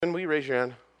Can we raise your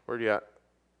hand? Where are you at?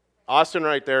 Austin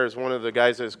right there is one of the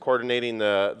guys that's coordinating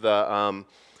the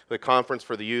conference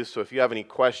for the youth. So if you have any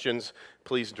questions,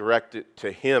 please direct it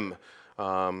to him.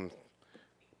 Appreciate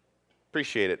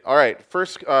it. All right,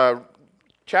 first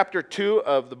chapter 2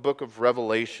 of the book of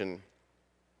Revelation.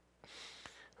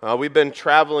 We've been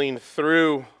traveling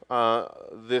through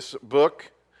this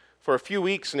book for a few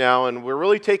weeks now, and we're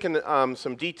really taking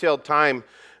some detailed time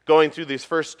going through these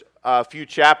first few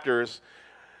chapters.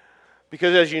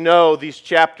 Because as you know, these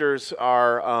chapters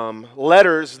are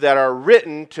letters that are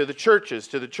written to the churches,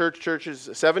 churches,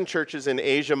 7 churches in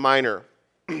Asia Minor.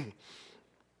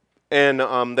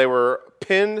 And they were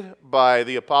penned by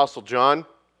the Apostle John.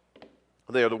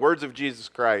 They are the words of Jesus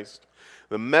Christ,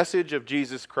 the message of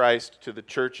Jesus Christ to the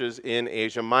churches in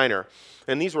Asia Minor.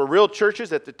 And these were real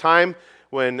churches at the time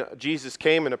when Jesus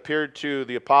came and appeared to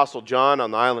the Apostle John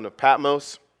on the island of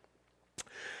Patmos.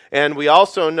 And we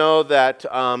also know that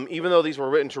even though these were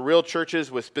written to real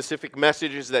churches with specific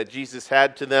messages that Jesus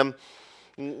had to them,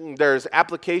 there's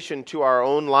application to our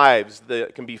own lives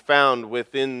that can be found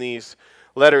within these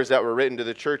letters that were written to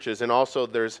the churches. And also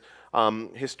there's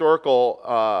historical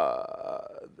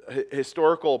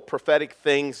prophetic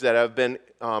things that have been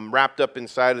wrapped up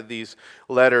inside of these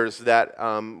letters that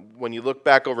when you look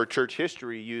back over church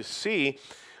history, you see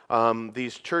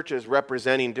these churches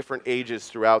representing different ages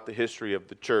throughout the history of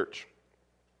the church.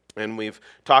 And we've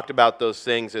talked about those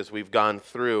things as we've gone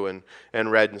through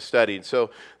and read and studied. So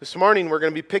this morning we're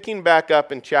going to be picking back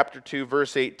up in chapter 2,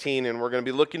 verse 18, and we're going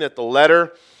to be looking at the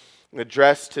letter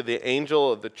addressed to the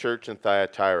angel of the church in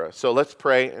Thyatira. So let's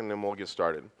pray and then we'll get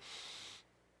started.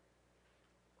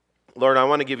 Lord, I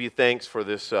want to give you thanks for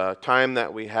this time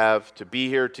that we have to be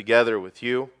here together with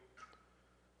you.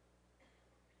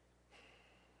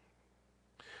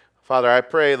 Father, I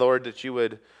pray, Lord, that you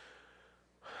would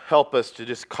help us to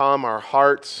just calm our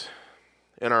hearts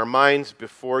and our minds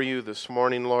before you this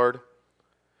morning, Lord.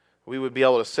 We would be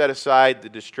able to set aside the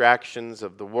distractions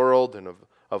of the world and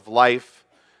of life,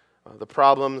 the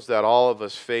problems that all of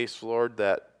us face, Lord,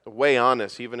 that weigh on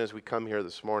us even as we come here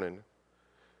this morning.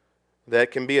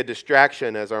 That can be a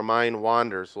distraction as our mind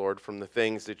wanders, Lord, from the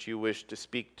things that you wish to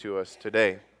speak to us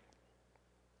today.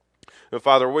 And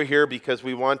Father, we're here because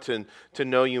we want to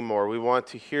know you more. We want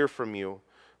to hear from you.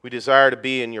 We desire to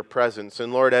be in your presence.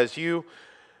 And Lord, as you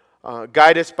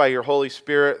guide us by your Holy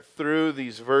Spirit through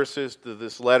these verses to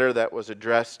this letter that was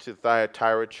addressed to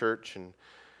Thyatira Church in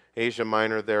Asia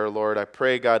Minor there, Lord, I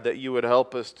pray, God, that you would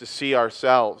help us to see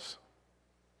ourselves,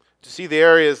 to see the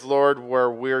areas, Lord,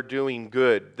 where we're doing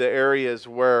good, the areas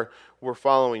where we're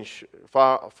falling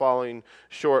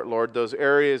short, Lord, those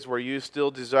areas where you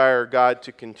still desire, God,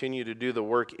 to continue to do the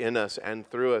work in us and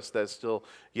through us that's still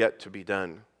yet to be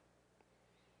done.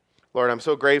 Lord, I'm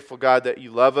so grateful, God, that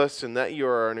you love us and that you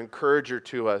are an encourager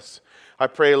to us. I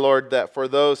pray, Lord, that for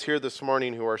those here this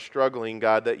morning who are struggling,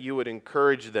 God, that you would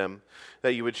encourage them,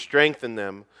 that you would strengthen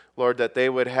them, Lord, that they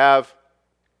would have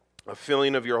a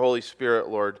filling of your Holy Spirit,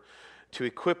 Lord, to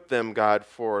equip them, God,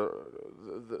 for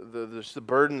the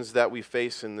burdens that we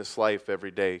face in this life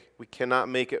every day. We cannot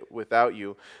make it without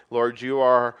you. Lord, you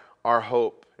are our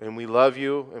hope, and we love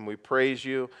you, and we praise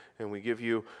you, and we give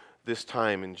you this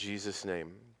time in Jesus'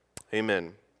 name.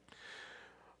 Amen.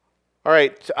 All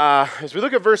right, as we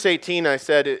look at verse 18, I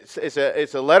said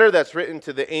it's a letter that's written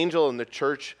to the angel in the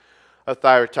church of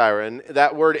Thyatira, and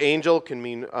that word angel can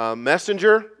mean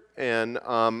messenger, and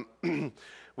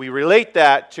we relate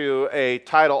that to a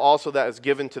title also that is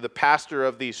given to the pastor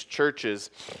of these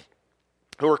churches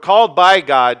who are called by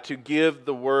God to give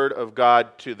the word of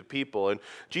God to the people. And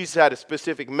Jesus had a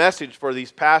specific message for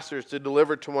these pastors to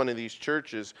deliver to one of these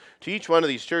churches, to each one of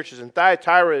these churches. And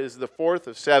Thyatira is the 4th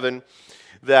of 7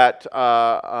 that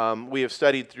we have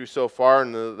studied through so far,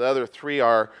 and the other 3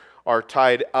 are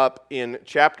tied up in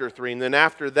chapter 3. And then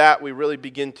after that, we really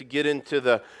begin to get into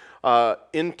the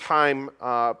end-time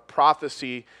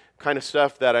prophecy kind of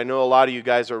stuff that I know a lot of you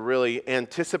guys are really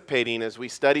anticipating as we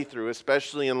study through,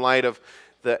 especially in light of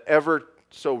the ever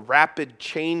so rapid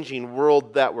changing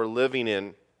world that we're living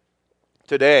in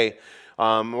today,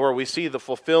 where we see the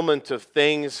fulfillment of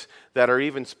things that are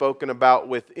even spoken about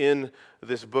within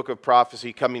this book of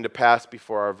prophecy coming to pass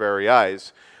before our very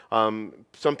eyes.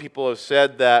 Some people have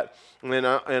said that, and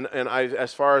I,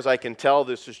 as far as I can tell,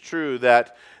 this is true,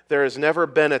 that there has never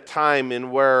been a time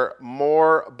in where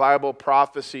more Bible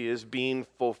prophecy is being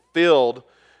fulfilled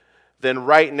than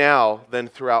right now, than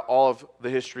throughout all of the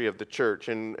history of the church.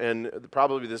 And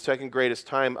probably the second greatest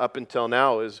time up until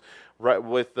now is right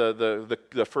with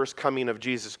the first coming of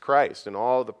Jesus Christ and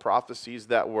all the prophecies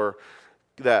that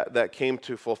came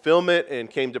to fulfillment and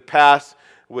came to pass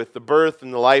with the birth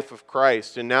and the life of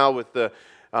Christ, and now with the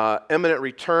imminent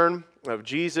return of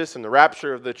Jesus and the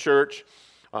rapture of the church,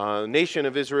 the nation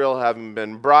of Israel having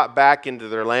been brought back into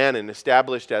their land and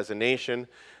established as a nation,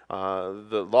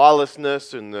 the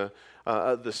lawlessness and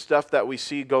the stuff that we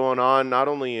see going on, not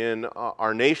only in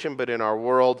our nation but in our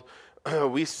world,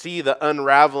 we see the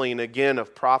unraveling again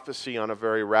of prophecy on a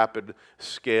very rapid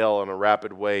scale, in a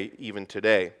rapid way, even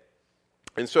today.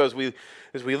 And so as we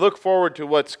look forward to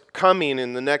what's coming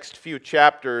in the next few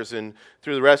chapters and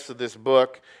through the rest of this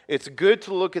book, it's good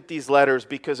to look at these letters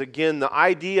because, again, the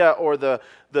idea or the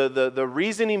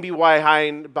reasoning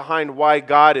behind why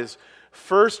God is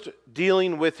first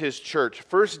dealing with His church,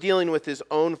 first dealing with His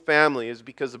own family, is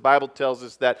because the Bible tells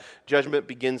us that judgment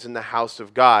begins in the house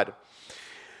of God.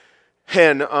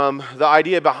 And the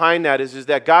idea behind that is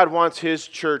that God wants His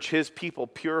church, His people,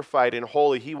 purified and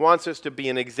holy. He wants us to be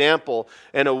an example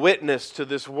and a witness to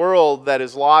this world that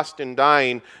is lost and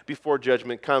dying before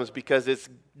judgment comes, because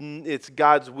it's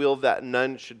God's will that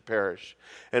none should perish.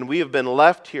 And we have been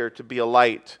left here to be a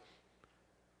light.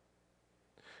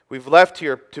 We've left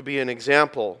here to be an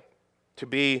example, to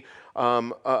be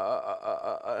an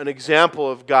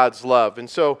example of God's love. And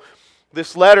so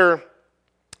this letter,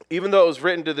 even though it was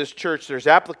written to this church, there's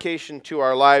application to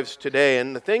our lives today.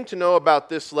 And the thing to know about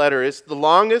this letter is the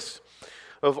longest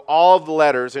of all of the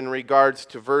letters in regards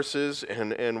to verses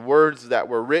and words that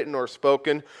were written or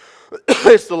spoken.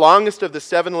 It's the longest of the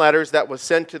 7 letters that was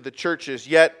sent to the churches,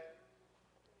 yet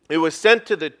it was sent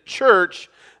to the church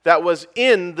that was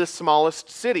in the smallest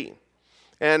city.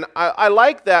 And I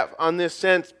like that on this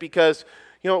sense because,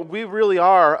 we really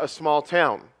are a small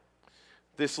town.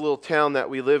 This little town that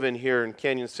we live in here in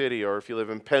Canyon City, or if you live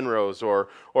in Penrose or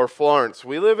Florence,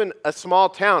 we live in a small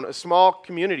town, a small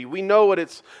community. We know what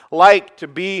it's like to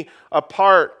be a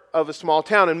part of a small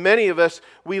town. And many of us,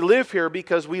 we live here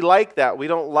because we like that. We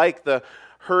don't like the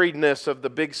hurriedness of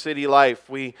the big city life.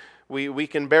 We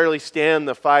can barely stand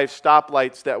the 5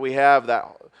 stoplights that we have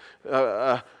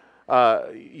that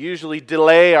usually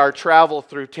delay our travel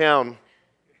through town.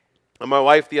 My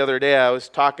wife the other day, I was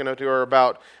talking to her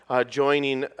about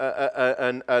joining,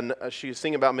 she was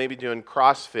thinking about maybe doing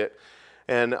CrossFit,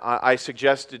 and I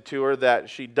suggested to her that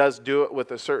she does do it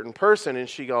with a certain person, and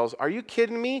she goes, "Are you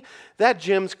kidding me? That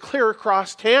gym's clear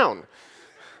across town."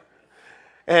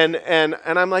 And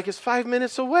I'm like, it's 5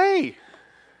 minutes away.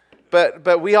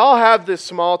 But we all have this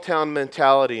small town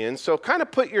mentality, and so kind of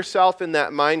put yourself in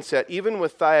that mindset, even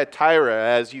with Thyatira,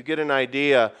 as you get an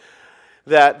idea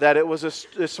that it was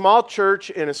a small church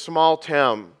in a small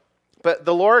town. But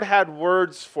the Lord had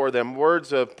words for them,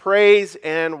 words of praise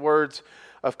and words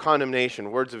of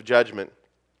condemnation, words of judgment.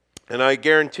 And I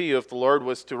guarantee you, if the Lord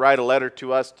was to write a letter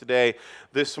to us today,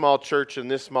 this small church in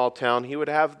this small town, He would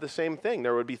have the same thing.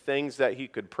 There would be things that He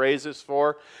could praise us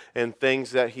for and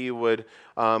things that He would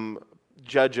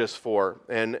judge us for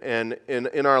and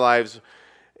in our lives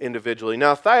individually.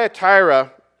 Now,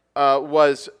 Thyatira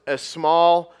was a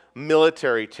small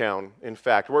military town, in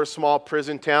fact. We're a small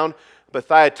prison town, but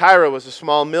Thyatira was a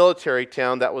small military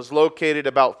town that was located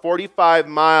about 45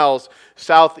 miles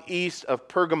southeast of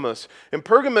Pergamos. And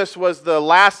Pergamos was the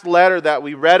last letter that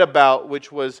we read about,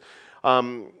 which was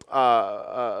written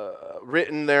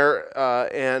there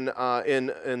and in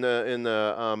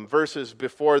the verses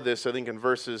before this. I think in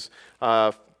verses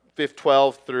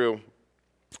 12 through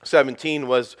 17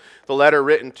 was the letter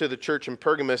written to the church in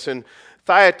Pergamos. And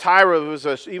Thyatira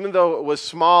was, even though it was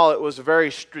small, it was a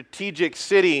very strategic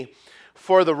city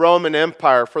for the Roman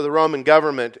Empire, for the Roman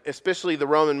government, especially the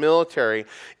Roman military,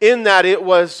 in that it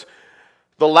was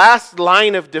the last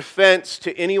line of defense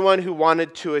to anyone who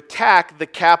wanted to attack the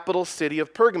capital city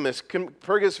of Pergamos.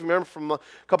 Pergamos, remember from a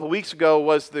couple of weeks ago,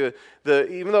 was the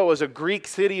even though it was a Greek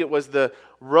city, it was the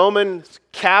Roman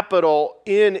capital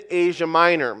in Asia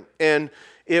Minor. And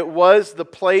it was the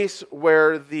place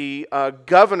where the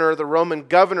governor, the Roman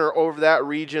governor over that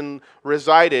region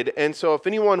resided. And so if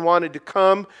anyone wanted to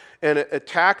come and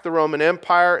attack the Roman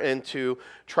Empire and to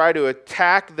try to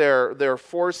attack their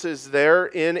forces there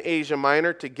in Asia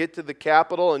Minor to get to the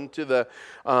capital and to the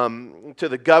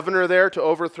governor there to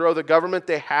overthrow the government,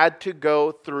 they had to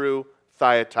go through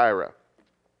Thyatira.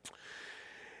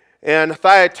 And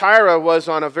Thyatira was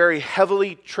on a very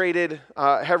heavily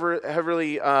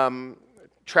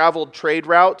traveled trade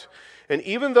route. And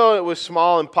even though it was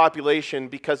small in population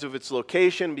because of its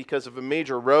location, because of a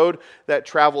major road that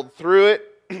traveled through it,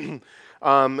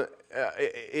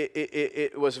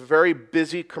 it was a very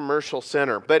busy commercial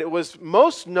center. But it was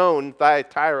most known,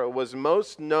 Thyatira was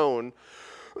most known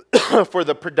for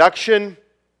the production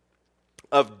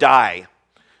of dye.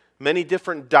 Many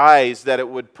different dyes that it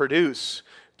would produce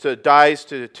dyes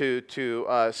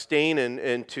to stain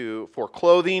and for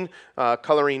clothing,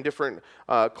 coloring different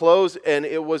clothes. And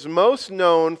it was most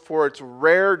known for its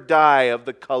rare dye of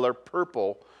the color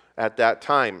purple at that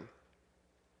time.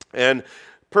 And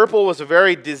purple was a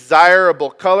very desirable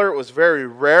color. It was very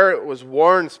rare. It was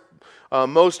worn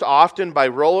most often by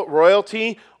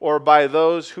royalty or by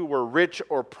those who were rich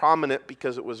or prominent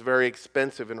because it was very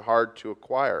expensive and hard to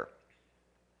acquire.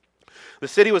 The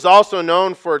city was also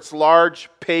known for its large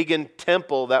pagan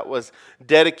temple that was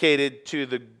dedicated to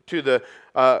the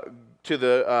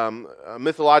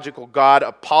mythological god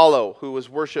Apollo, who was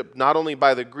worshipped not only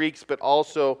by the Greeks but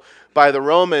also by the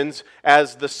Romans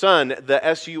as the sun, the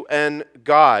S-U-N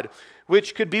god,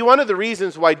 which could be one of the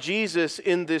reasons why Jesus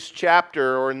in this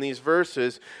chapter or in these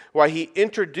verses, why he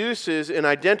introduces and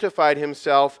identified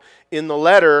himself in the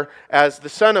letter as the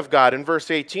Son of God. In verse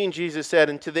 18, Jesus said,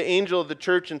 "And to the angel of the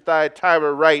church in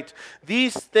Thyatira write,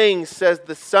 these things says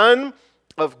the Son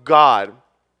of God,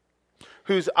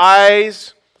 whose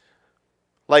eyes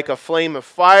like a flame of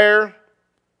fire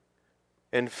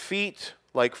and feet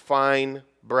like fine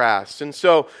brass." And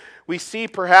so we see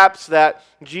perhaps that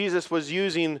Jesus was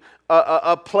using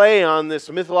a play on this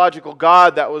mythological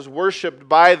god that was worshipped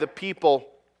by the people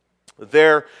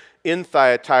there in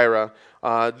Thyatira,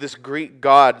 this Greek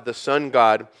god, the sun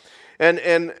god.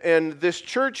 And this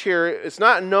church here, it's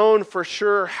not known for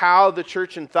sure how the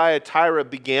church in Thyatira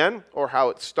began or how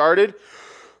it started.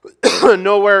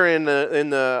 Nowhere in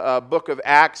the book of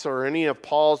Acts or any of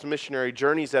Paul's missionary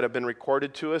journeys that have been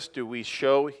recorded to us do we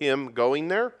show him going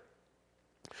there.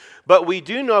 But we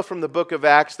do know from the book of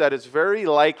Acts that it's very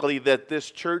likely that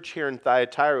this church here in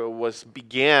Thyatira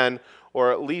began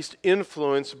or at least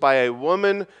influenced by a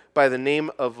woman by the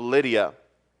name of Lydia.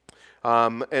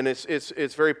 And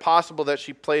it's very possible that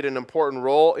she played an important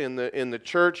role in the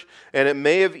church, and it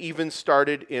may have even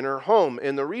started in her home.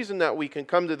 And the reason that we can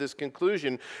come to this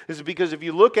conclusion is because if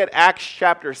you look at Acts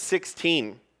chapter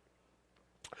 16,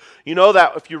 you know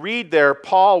that if you read there,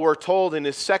 Paul, we're told in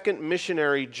his second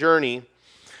missionary journey,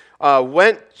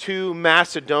 went to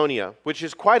Macedonia, which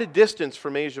is quite a distance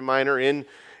from Asia Minor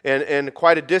and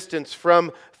quite a distance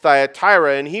from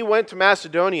Thyatira. And he went to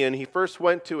Macedonia, and he first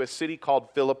went to a city called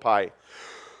Philippi.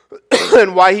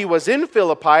 And why he was in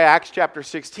Philippi, Acts chapter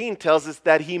 16 tells us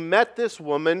that he met this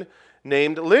woman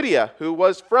named Lydia, who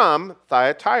was from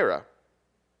Thyatira.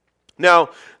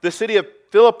 Now, the city of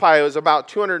Philippi was about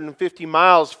 250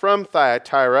 miles from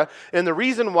Thyatira, and the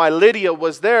reason why Lydia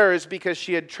was there is because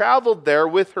she had traveled there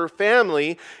with her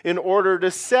family in order to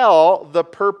sell the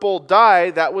purple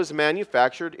dye that was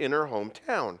manufactured in her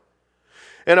hometown.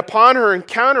 And upon her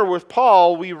encounter with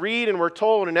Paul, we read and we're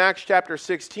told in Acts chapter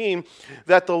 16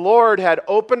 that the Lord had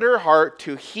opened her heart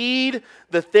to heed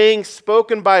the things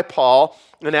spoken by Paul,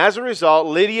 and as a result,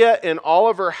 Lydia and all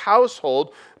of her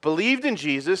household believed in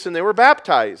Jesus and they were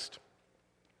baptized.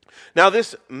 Now,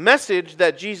 this message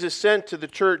that Jesus sent to the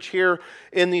church here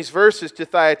in these verses to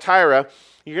Thyatira,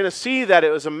 you're going to see that it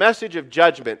was a message of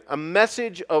judgment, a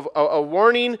message of a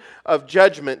warning of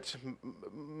judgment,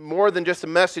 more than just a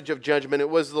message of judgment. It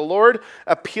was the Lord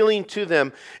appealing to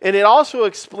them. And it also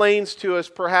explains to us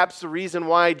perhaps the reason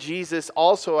why Jesus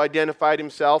also identified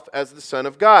himself as the Son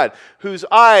of God, whose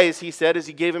eyes, he said, as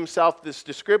he gave himself this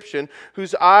description,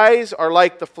 whose eyes are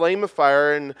like the flame of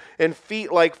fire and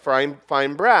feet like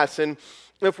fine brass. And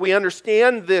if we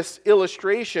understand this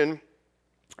illustration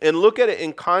and look at it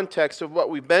in context of what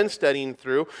we've been studying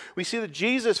through, we see that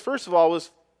Jesus, first of all,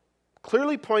 was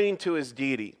clearly pointing to his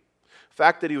deity. The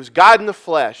fact that he was God in the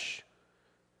flesh.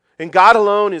 And God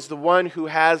alone is the one who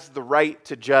has the right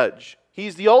to judge.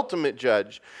 He's the ultimate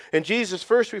judge. And Jesus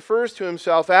first refers to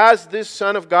himself as this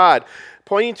Son of God,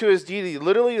 pointing to his deity,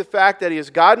 literally the fact that he is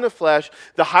God in the flesh,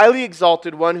 the highly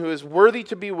exalted one who is worthy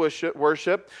to be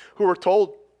worshipped, who we're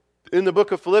told in the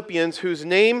book of Philippians, whose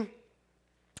name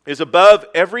is above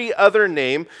every other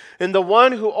name, and the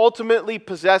one who ultimately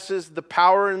possesses the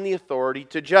power and the authority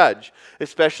to judge,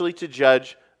 especially to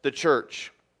judge the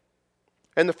church.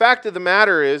 And the fact of the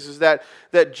matter is that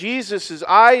Jesus'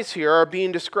 eyes here are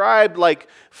being described like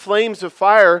flames of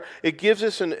fire. It gives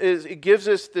us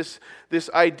this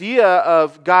idea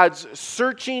of God's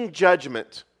searching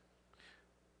judgment.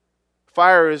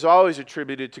 Fire is always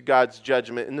attributed to God's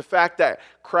judgment, and the fact that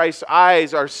Christ's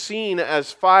eyes are seen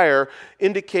as fire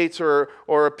indicates or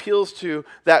appeals to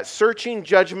that searching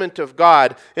judgment of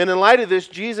God. And in light of this,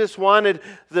 Jesus wanted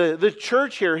the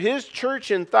church here, his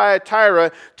church in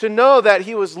Thyatira, to know that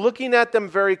he was looking at them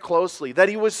very closely, that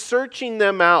he was searching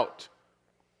them out.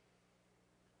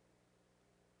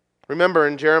 Remember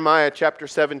in Jeremiah chapter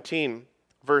 17,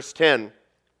 verse 10,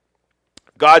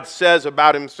 God says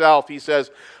about himself, he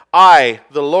says, I,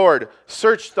 the Lord,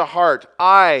 search the heart.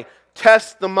 I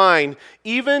test the mind,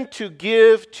 even to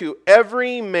give to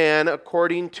every man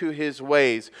according to his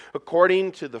ways,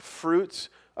 according to the fruits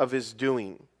of his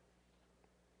doing.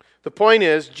 The point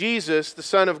is, Jesus, the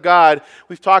Son of God,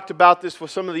 we've talked about this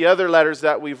with some of the other letters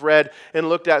that we've read and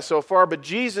looked at so far, but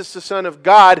Jesus, the Son of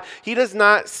God, he does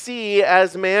not see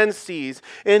as man sees.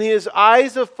 In his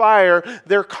eyes of fire,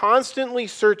 they're constantly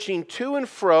searching to and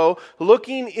fro,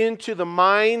 looking into the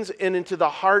minds and into the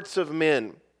hearts of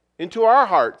men, into our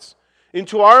hearts,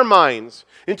 into our minds,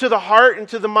 into the heart,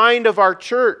 into the mind of our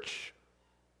church.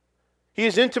 He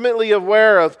is intimately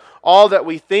aware of all that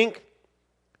we think.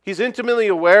 He's intimately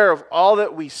aware of all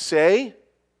that we say,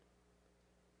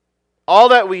 all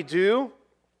that we do,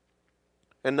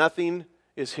 and nothing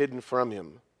is hidden from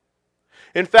him.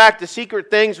 In fact, the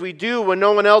secret things we do when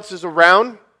no one else is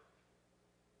around,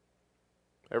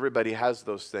 everybody has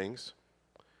those things.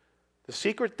 The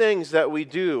secret things that we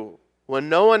do when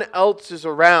no one else is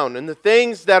around, and the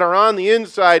things that are on the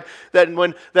inside that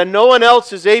no one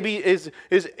else is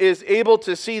able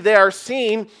to see, they are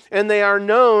seen and they are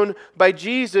known by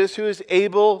Jesus, who is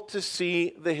able to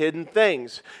see the hidden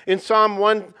things. In Psalm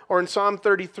 1 or in Psalm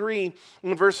 33,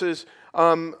 in verses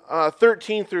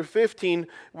 13 through 15,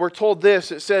 we're told this.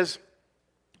 It says,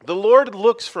 "The Lord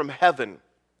looks from heaven.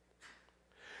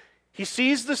 He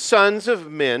sees the sons of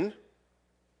men.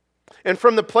 And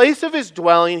from the place of his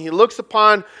dwelling, he looks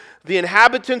upon the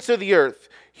inhabitants of the earth.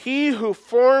 He who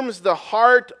forms the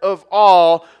heart of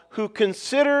all, who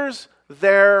considers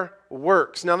their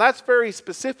works." Now that's very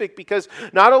specific, because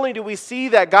not only do we see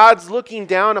that God's looking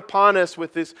down upon us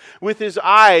with his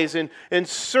eyes and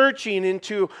searching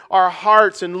into our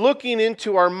hearts and looking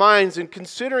into our minds and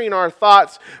considering our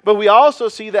thoughts, but we also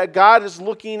see that God is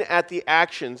looking at the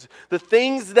actions, the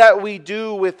things that we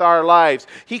do with our lives.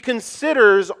 He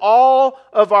considers all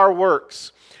of our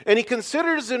works, and he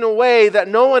considers in a way that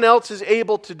no one else is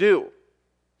able to do.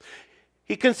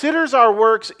 He considers our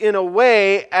works in a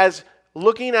way as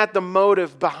looking at the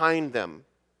motive behind them.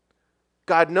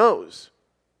 God knows.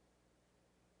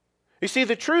 You see,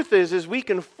 the truth is we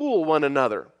can fool one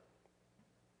another.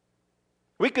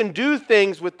 We can do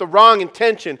things with the wrong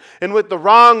intention and with the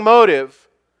wrong motive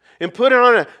and put it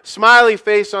on a smiley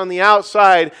face on the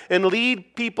outside and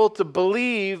lead people to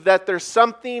believe that there's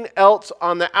something else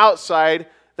on the outside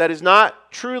that is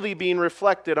not truly being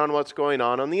reflected on what's going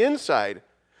on the inside.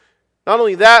 Not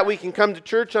only that, we can come to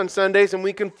church on Sundays and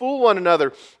we can fool one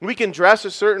another. We can dress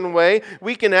a certain way,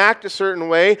 we can act a certain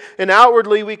way, and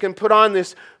outwardly we can put on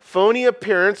this phony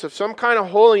appearance of some kind of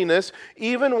holiness,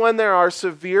 even when there are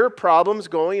severe problems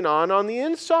going on the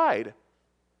inside.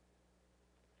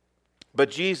 But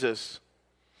Jesus,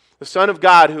 the Son of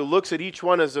God, who looks at each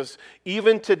one of us,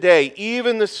 even today,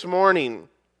 even this morning,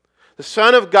 the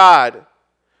Son of God,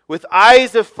 with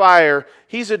eyes of fire,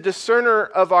 he's a discerner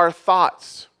of our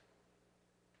thoughts.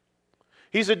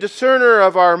 He's a discerner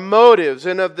of our motives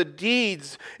and of the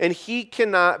deeds, and he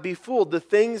cannot be fooled, the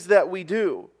things that we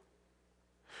do.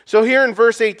 So here in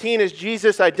verse 18, as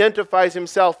Jesus identifies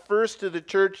himself first to the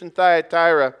church in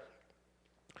Thyatira,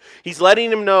 he's letting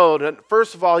them know that,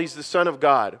 first of all, he's the Son of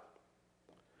God,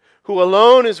 who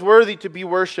alone is worthy to be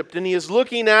worshipped. And he is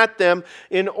looking at them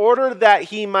in order that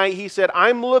he said,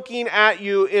 I'm looking at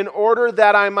you in order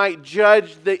that I might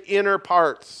judge the inner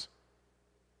parts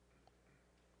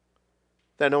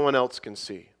that no one else can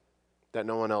see, that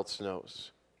no one else knows.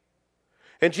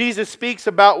 And Jesus speaks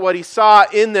about what he saw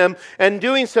in them, and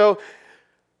doing so,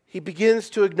 he begins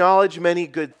to acknowledge many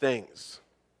good things.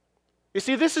 You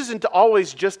see, this isn't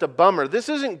always just a bummer. This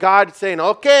isn't God saying,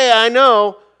 okay, I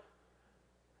know.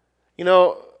 You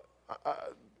know,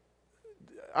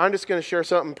 I'm just going to share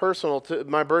something personal.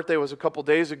 My birthday was a couple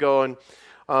days ago, and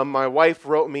my wife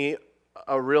wrote me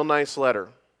a real nice letter.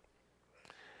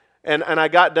 And I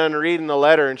got done reading the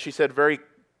letter, and she said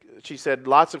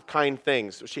lots of kind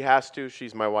things. She has to.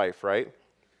 She's my wife, right?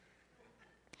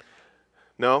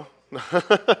 No?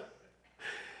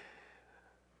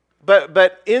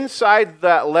 But inside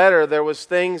that letter, there was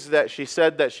things that she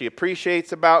said that she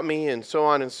appreciates about me, and so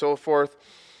on and so forth.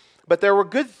 But there were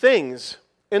good things.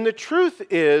 And the truth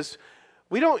is,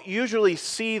 we don't usually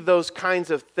see those kinds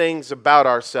of things about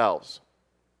ourselves.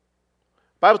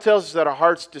 The Bible tells us that our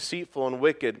heart's deceitful and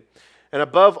wicked, and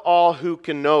above all, who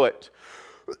can know it?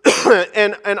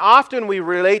 and often we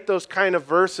relate those kind of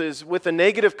verses with a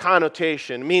negative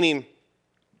connotation, meaning,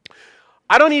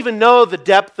 I don't even know the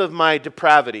depth of my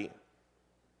depravity.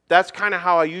 That's kind of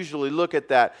how I usually look at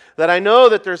that. That I know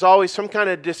that there's always some kind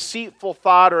of deceitful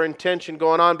thought or intention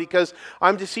going on because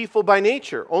I'm deceitful by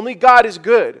nature. Only God is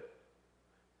good.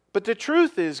 But the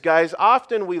truth is, guys,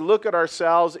 often we look at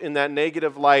ourselves in that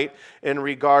negative light in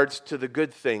regards to the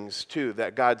good things, too,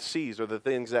 that God sees, or the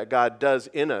things that God does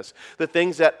in us, the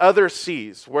things that others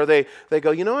sees, where they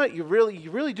go, you know what, you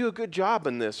really do a good job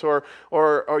in this, or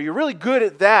you're really good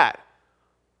at that.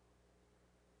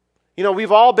 You know,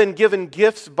 we've all been given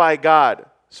gifts by God,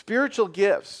 spiritual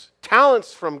gifts,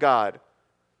 talents from God.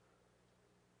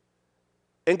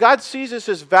 And God sees us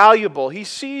as valuable. He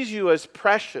sees you as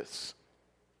precious.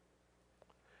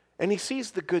 And He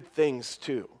sees the good things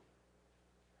too.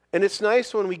 And it's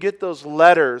nice when we get those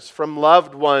letters from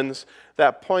loved ones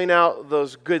that point out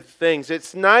those good things.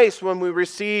 It's nice when we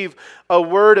receive a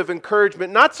word of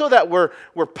encouragement, not so that we're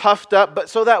puffed up, but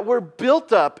so that we're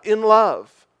built up in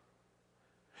love.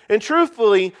 And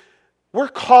truthfully, we're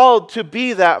called to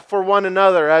be that for one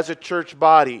another as a church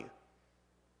body.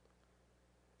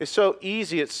 It's so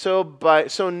easy, it's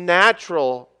so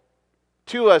natural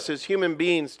to us as human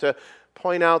beings to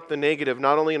point out the negative,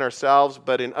 not only in ourselves,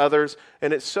 but in others.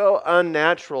 And it's so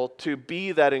unnatural to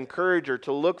be that encourager,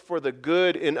 to look for the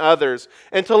good in others,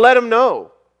 and to let them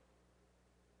know.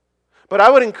 But I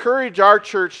would encourage our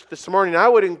church this morning, I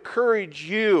would encourage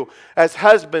you as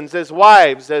husbands, as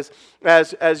wives,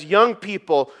 as young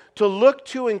people, to look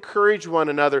to encourage one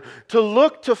another, to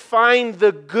look to find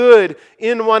the good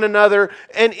in one another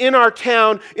and in our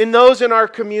town, in those in our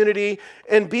community,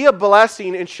 and be a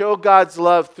blessing and show God's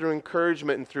love through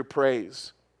encouragement and through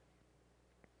praise.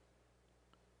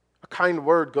 A kind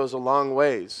word goes a long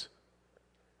ways.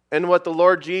 And what the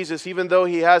Lord Jesus, even though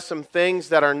He has some things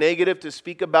that are negative to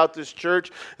speak about this church,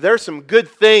 there's some good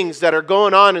things that are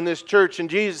going on in this church. And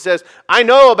Jesus says, I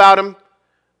know about them.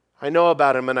 I know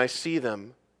about them and I see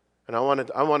them. And I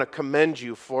want to commend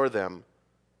you for them.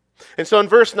 And so in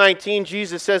verse 19,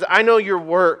 Jesus says, I know your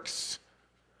works.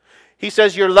 He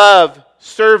says your love,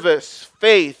 service,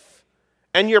 faith,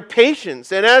 and your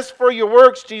patience. And as for your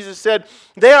works, Jesus said,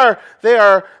 they are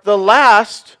the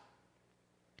last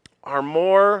are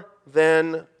more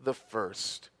than the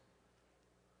first.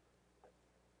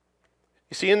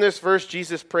 You see, in this verse,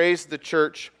 Jesus praised the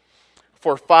church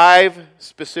for 5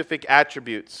 specific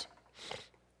attributes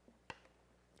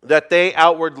that they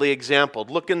outwardly exampled.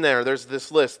 Look in there. There's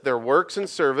this list. Their works and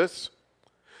service,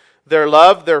 their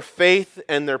love, their faith,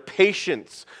 and their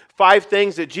patience. 5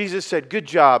 things that Jesus said, good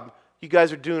job. You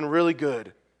guys are doing really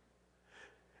good.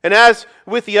 And as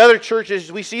with the other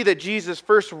churches, we see that Jesus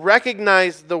first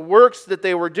recognized the works that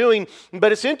they were doing.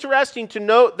 But it's interesting to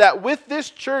note that with this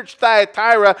church,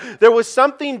 Thyatira, there was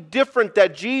something different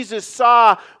that Jesus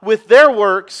saw with their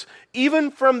works, even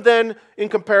from then in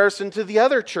comparison to the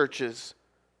other churches.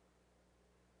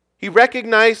 He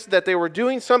recognized that they were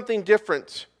doing something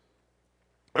different.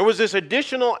 There was this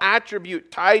additional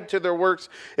attribute tied to their works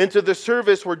and to the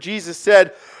service where Jesus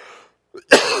said,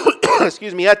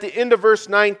 excuse me, at the end of verse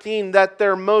 19, that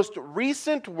their most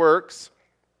recent works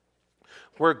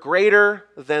were greater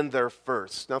than their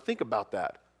first. Now think about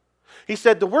that. He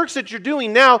said, the works that you're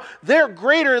doing now, they're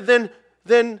greater than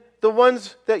the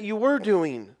ones that you were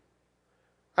doing.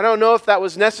 I don't know if that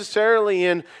was necessarily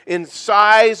in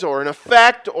size or in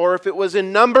effect or if it was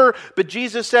in number, but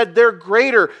Jesus said they're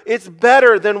greater. It's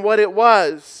better than what it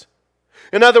was.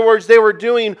 In other words, they were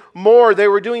doing more. They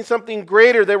were doing something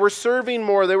greater. They were serving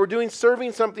more. They were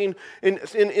serving something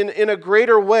in a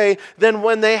greater way than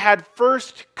when they had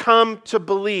first come to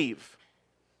believe.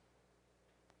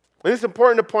 And it's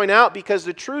important to point out because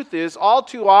the truth is, all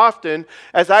too often,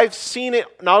 as I've seen it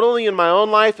not only in my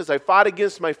own life as I fought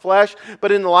against my flesh,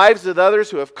 but in the lives of others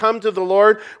who have come to the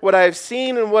Lord, what I have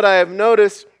seen and what I have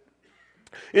noticed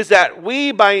is that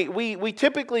we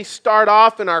typically start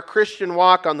off in our Christian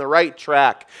walk on the right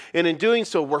track. And in doing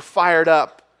so, we're fired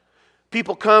up.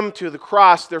 People come to the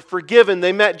cross, they're forgiven,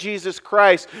 they met Jesus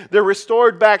Christ, they're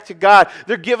restored back to God,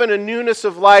 they're given a newness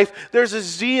of life, there's a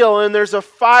zeal and there's a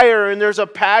fire and there's a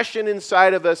passion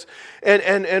inside of us,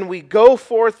 and we go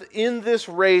forth in this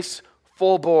race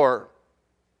full bore.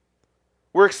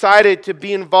 We're excited to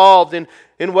be involved in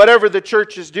whatever the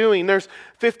church is doing. There's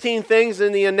 15 things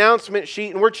in the announcement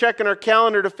sheet, and we're checking our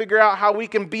calendar to figure out how we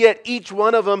can be at each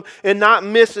one of them and not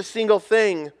miss a single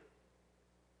thing.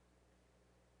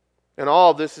 And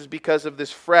all of this is because of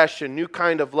this fresh and new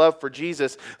kind of love for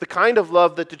Jesus. The kind of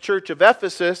love that the church of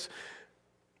Ephesus,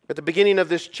 at the beginning of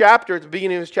this chapter, at the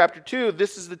beginning of this chapter 2,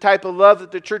 this is the type of love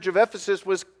that the church of Ephesus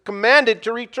was commanded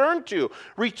to return to.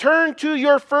 Return to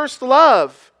your first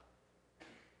love.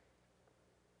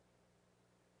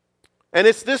 And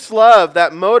it's this love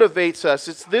that motivates us.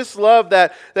 It's this love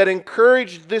that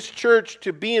encouraged this church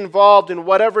to be involved in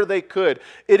whatever they could.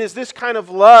 It is this kind of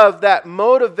love that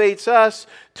motivates us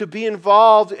to be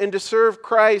involved and to serve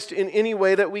Christ in any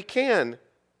way that we can.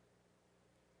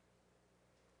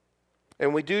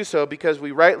 And we do so because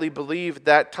we rightly believe at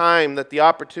that time that the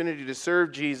opportunity to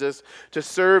serve Jesus, to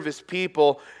serve His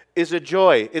people, is a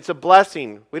joy. It's a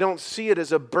blessing. We don't see it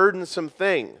as a burdensome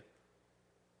thing.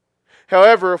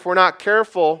 However, if we're not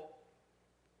careful,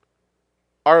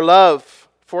 our love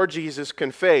for Jesus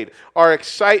can fade. Our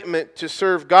excitement to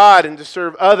serve God and to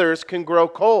serve others can grow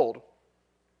cold.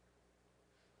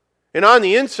 And on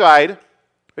the inside,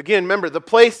 again, remember, the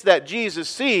place that Jesus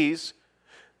sees,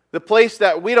 the place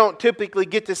that we don't typically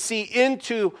get to see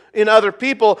into in other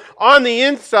people, on the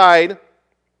inside,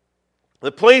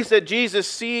 the place that Jesus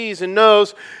sees and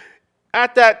knows,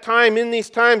 at that time, in these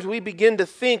times, we begin to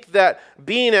think that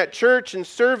being at church and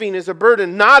serving is a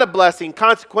burden, not a blessing.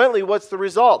 Consequently, what's the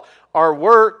result? Our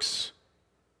works,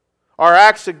 our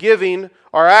acts of giving,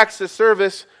 our acts of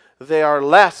service, they are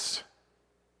less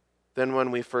than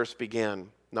when we first began,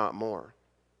 not more.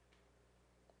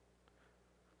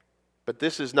 But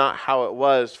this is not how it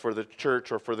was for the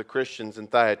church or for the Christians in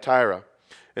Thyatira.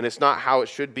 And it's not how it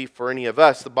should be for any of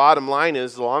us. The bottom line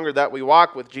is, the longer that we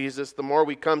walk with Jesus, the more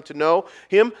we come to know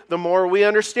Him, the more we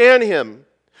understand Him.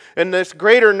 And this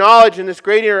greater knowledge and this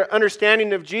greater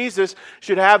understanding of Jesus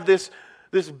should have this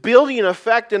building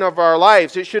effect in of our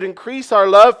lives. It should increase our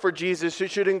love for Jesus.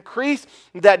 It should increase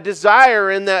that desire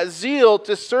and that zeal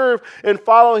to serve and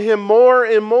follow Him more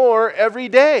and more every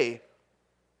day.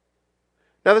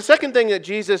 Now, the second thing that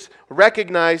Jesus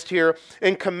recognized here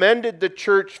and commended the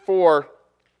church for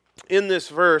in this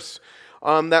verse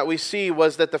that we see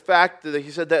was that the fact that He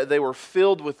said that they were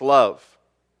filled with love.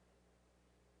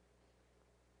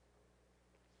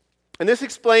 And this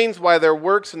explains why their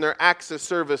works and their acts of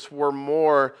service were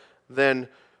more than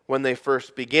when they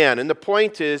first began. And the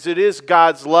point is, it is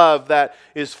God's love that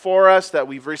is for us, that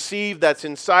we've received, that's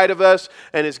inside of us,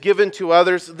 and is given to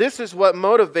others. This is what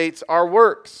motivates our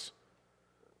works.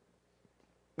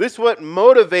 This is what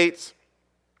motivates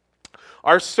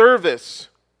our service.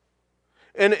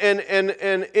 And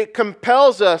it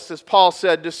compels us, as Paul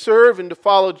said, to serve and to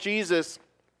follow Jesus.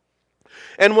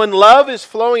 And when love is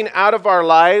flowing out of our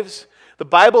lives, the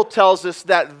Bible tells us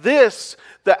that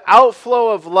the outflow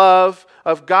of love,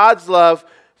 of God's love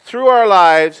through our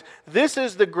lives, this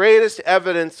is the greatest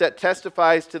evidence that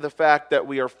testifies to the fact that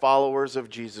we are followers of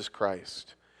Jesus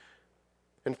Christ.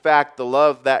 In fact, the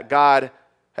love that God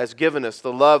has given us,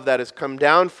 the love that has come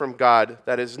down from God,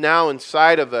 that is now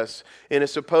inside of us and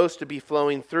is supposed to be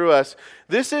flowing through us.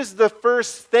 This is the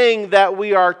first thing that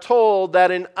we are told that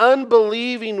an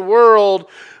unbelieving world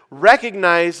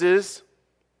recognizes,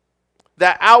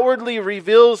 that outwardly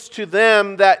reveals to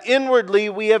them that inwardly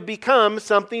we have become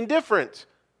something different.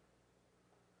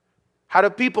 How do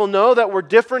people know that we're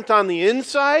different on the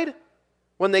inside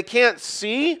when they can't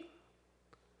see?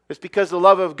 It's because the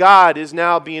love of God is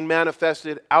now being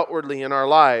manifested outwardly in our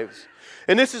lives.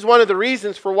 And this is one of the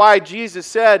reasons for why Jesus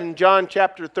said in John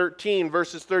chapter 13,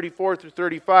 verses 34 through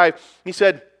 35, He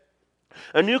said,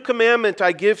 "A new commandment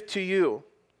I give to you.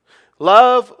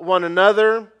 Love one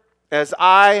another as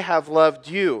I have loved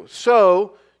you.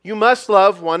 So you must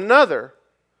love one another.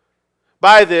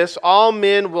 By this all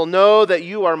men will know that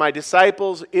you are my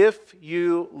disciples if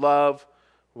you love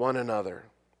one another."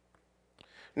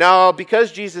 Now,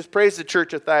 because Jesus praised the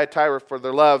church of Thyatira for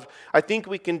their love, I think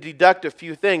we can deduct a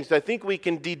few things. I think we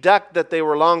can deduct that they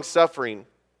were long-suffering,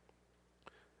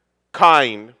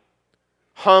 kind,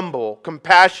 humble,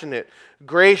 compassionate,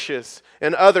 gracious,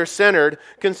 and other-centered,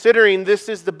 considering this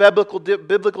is the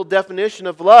biblical definition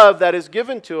of love that is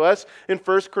given to us in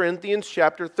 1 Corinthians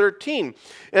chapter 13.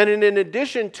 And in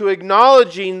addition to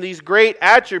acknowledging these great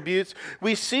attributes,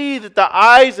 we see that the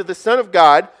eyes of the Son of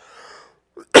God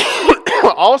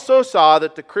also saw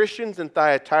that the Christians in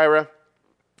Thyatira,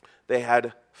 they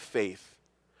had faith.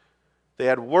 They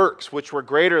had works which were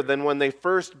greater than when they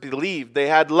first believed. They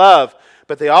had love,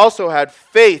 but they also had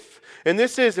faith. And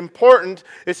this is important,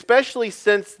 especially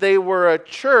since they were a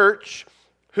church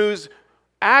whose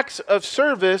acts of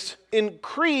service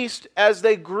increased as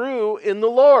they grew in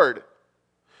the Lord.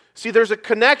 See, there's a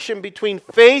connection between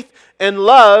faith and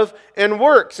love and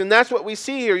works, and that's what we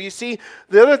see here. You see,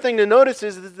 the other thing to notice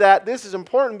is that this is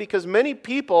important because many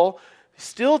people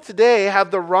still today have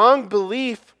the wrong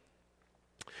belief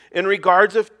in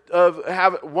regards of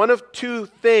have one of two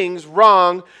things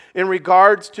wrong in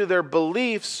regards to their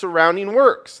beliefs surrounding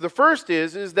works. The first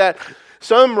is that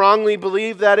some wrongly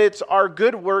believe that it's our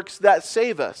good works that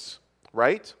save us,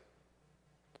 right?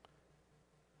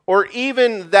 or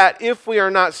even that if we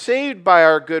are not saved by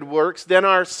our good works, then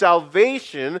our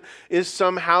salvation is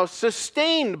somehow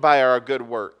sustained by our good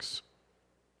works.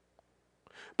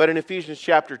 But in Ephesians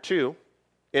chapter 2,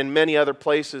 and many other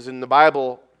places in the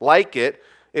Bible like it,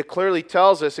 it clearly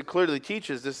tells us, it clearly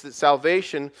teaches us that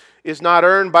salvation is not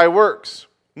earned by works,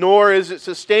 nor is it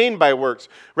sustained by works.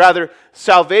 Rather,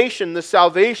 salvation, the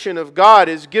salvation of God,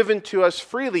 is given to us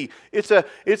freely. It's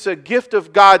a gift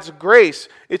of God's grace.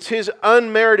 It's His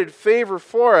unmerited favor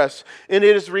for us, and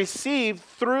it is received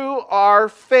through our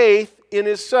faith in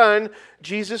His Son,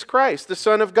 Jesus Christ, the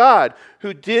Son of God,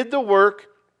 who did the work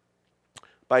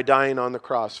by dying on the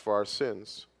cross for our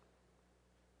sins.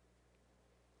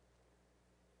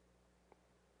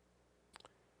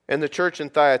 And the church in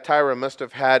Thyatira must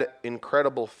have had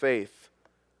incredible faith.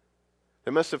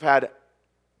 They must have had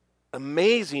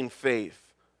amazing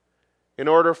faith in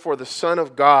order for the Son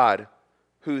of God,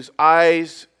 whose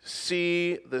eyes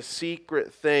see the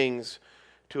secret things,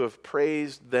 to have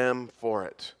praised them for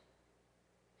it.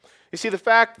 You see, the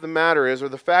fact of the matter is, or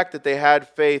the fact that they had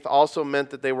faith also meant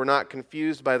that they were not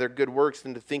confused by their good works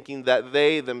into thinking that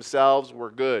they themselves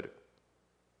were good.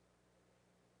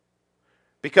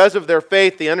 Because of their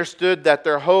faith, they understood that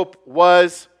their hope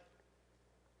was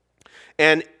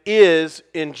and is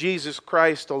in Jesus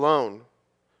Christ alone,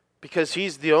 because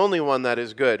He's the only one that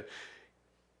is good.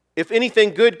 If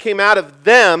anything good came out of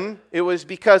them, it was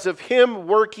because of Him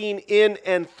working in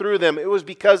and through them. It was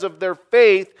because of their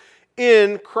faith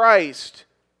in Christ.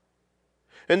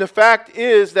 And the fact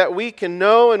is that we can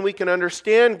know and we can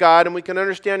understand God and we can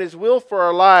understand His will for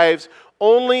our lives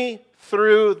only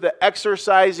through the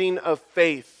exercising of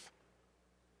faith.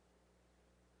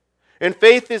 And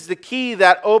faith is the key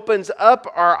that opens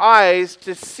up our eyes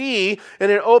to see,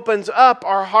 and it opens up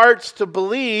our hearts to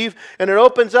believe, and it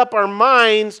opens up our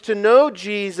minds to know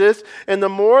Jesus. And the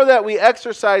more that we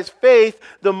exercise faith,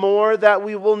 the more that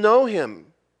we will know Him.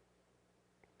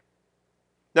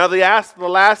 Now, the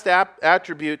last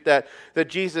attribute that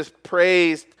Jesus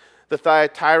praised the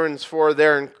Thyatirans for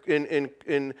there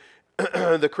in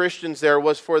the Christians there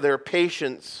was for their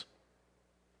patience.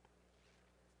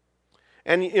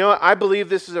 And you know, I believe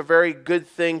this is a very good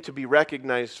thing to be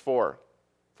recognized for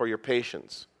your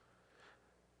patience.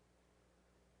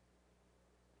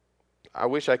 I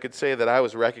wish I could say that I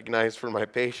was recognized for my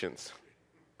patience.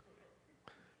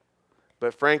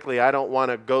 But frankly, I don't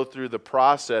want to go through the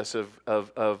process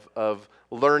of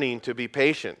learning to be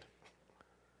patient.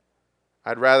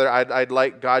 I'd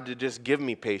like God to just give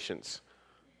me patience.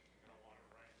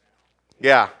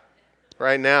 Yeah,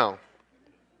 right now.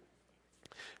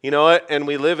 You know what? And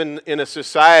we live in a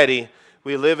society,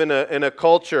 we live in a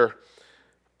culture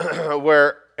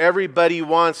where everybody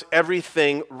wants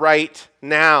everything right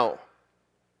now.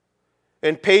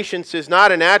 And patience is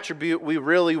not an attribute we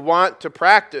really want to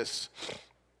practice.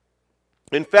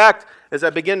 In fact, as I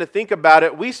begin to think about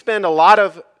it, we spend a lot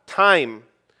of time,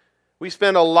 we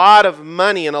spend a lot of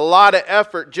money and a lot of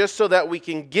effort just so that we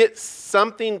can get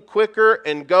something quicker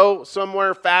and go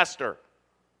somewhere faster.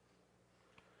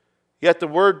 Yet the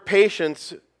word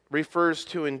patience refers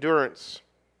to endurance.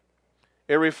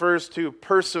 It refers to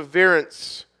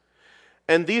perseverance.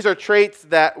 And these are traits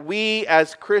that we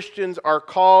as Christians are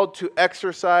called to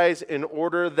exercise in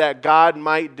order that God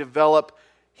might develop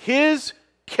His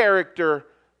character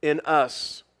in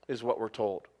us, is what we're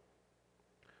told.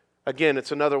 Again,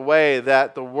 it's another way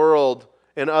that the world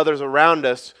and others around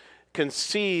us can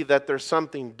see that there's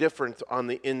something different on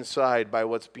the inside by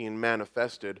what's being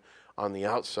manifested on the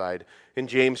outside. In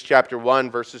James chapter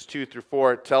 1, verses 2 through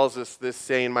 4, it tells us this,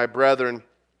 saying, "My brethren,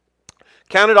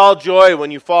 count it all joy when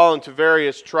you fall into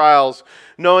various trials,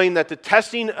 knowing that the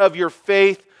testing of your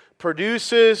faith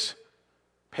produces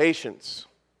patience.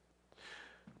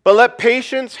 But let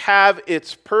patience have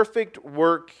its perfect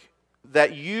work,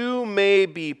 that you may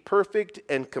be perfect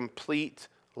and complete,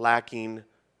 lacking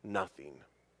nothing."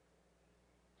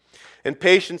 And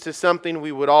patience is something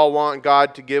we would all want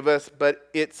God to give us, but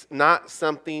it's not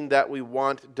something that we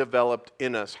want developed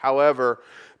in us. However,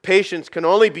 patience can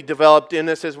only be developed in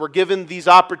us as we're given these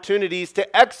opportunities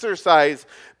to exercise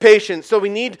patience. So we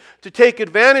need to take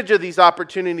advantage of these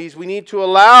opportunities. We need to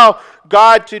allow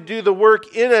God to do the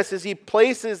work in us as He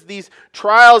places these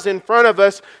trials in front of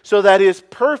us, so that His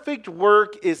perfect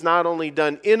work is not only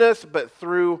done in us, but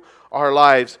through our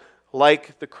lives,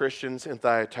 like the Christians in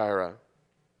Thyatira.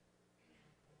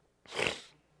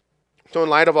 So in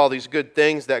light of all these good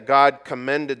things that God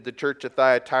commended the church of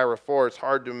Thyatira for, it's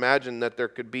hard to imagine that there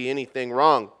could be anything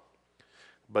wrong.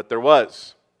 But there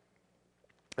was.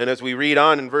 And as we read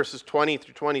on in verses 20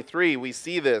 through 23, we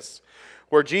see this,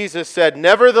 where Jesus said,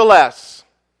 "Nevertheless,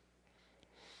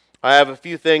 I have a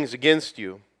few things against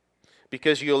you,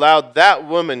 because you allowed that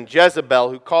woman, Jezebel,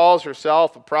 who calls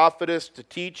herself a prophetess, to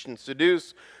teach and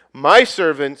seduce my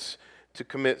servants to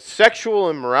commit sexual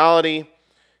immorality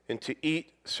and to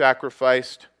eat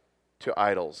sacrificed to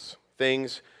idols.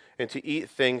 And to eat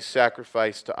things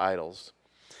sacrificed to idols.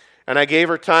 And I gave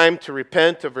her time to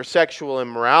repent of her sexual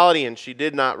immorality, and she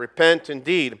did not repent.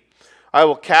 Indeed, I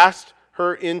will cast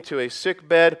her into a sick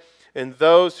bed, and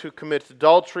those who commit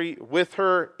adultery with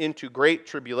her into great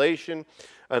tribulation,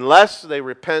 unless they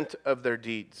repent of their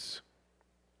deeds.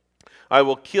 I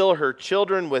will kill her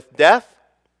children with death,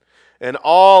 and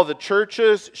all the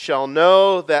churches shall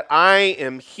know that I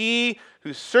am He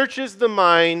who searches the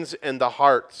minds and the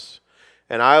hearts,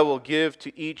 and I will give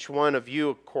to each one of you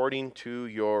according to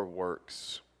your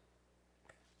works.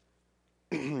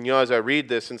 As I read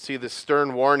this and see this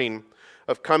stern warning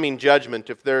of coming judgment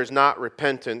if there is not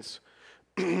repentance,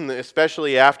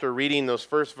 especially after reading those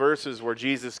first verses where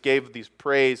Jesus gave these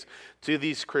praise to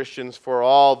these Christians for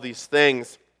all these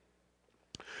things,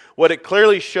 what it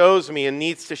clearly shows me and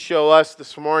needs to show us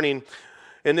this morning,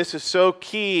 and this is so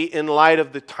key in light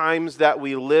of the times that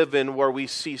we live in, where we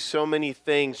see so many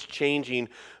things changing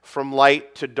from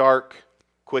light to dark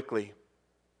quickly.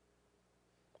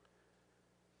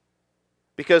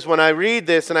 Because when I read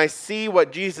this and I see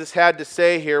what Jesus had to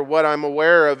say here, what I'm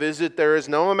aware of is that there is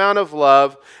no amount of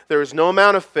love, there is no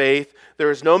amount of faith,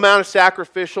 there is no amount of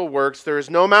sacrificial works, there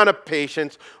is no amount of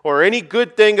patience or any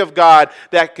good thing of God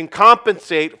that can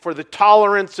compensate for the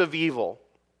tolerance of evil.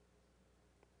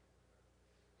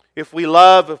 If we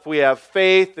love, if we have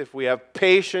faith, if we have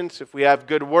patience, if we have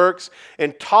good works,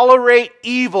 and tolerate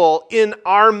evil in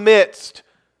our midst,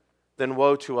 then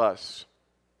woe to us.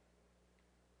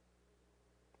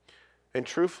 And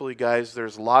truthfully, guys,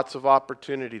 there's lots of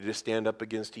opportunity to stand up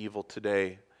against evil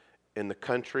today in the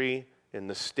country, in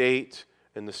the state,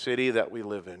 in the city that we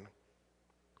live in.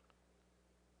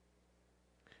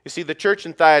 You see, the church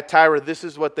in Thyatira, this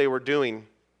is what they were doing.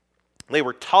 They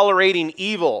were tolerating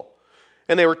evil.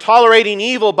 And they were tolerating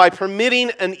evil by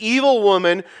permitting an evil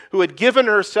woman who had given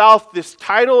herself this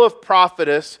title of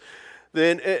prophetess.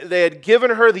 Then they had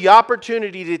given her the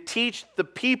opportunity to teach the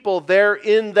people there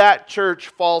in that church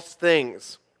false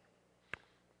things.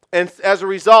 And as a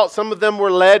result, some of them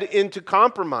were led into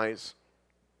compromise.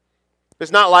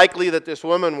 It's not likely that this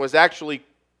woman was actually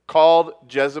called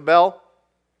Jezebel,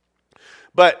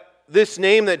 but this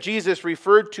name that Jesus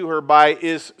referred to her by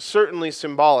is certainly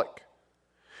symbolic.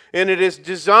 And it is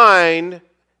designed,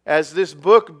 as this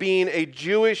book being a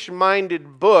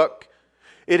Jewish-minded book,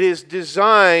 it is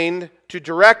designed to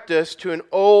direct us to an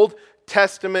Old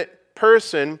Testament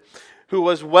person who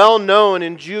was well known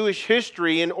in Jewish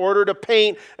history in order to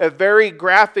paint a very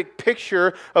graphic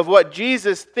picture of what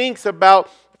Jesus thinks about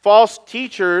false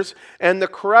teachers and the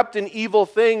corrupt and evil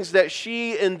things that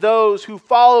she and those who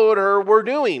followed her were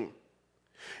doing.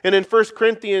 And in 1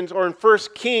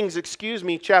 Kings,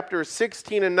 chapters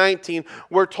 16 and 19,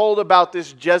 we're told about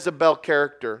this Jezebel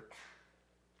character.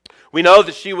 We know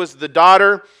that she was the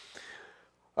daughter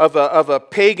of a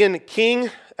pagan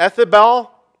king, Ethabel,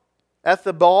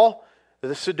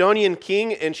 the Sidonian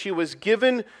king, and she was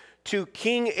given to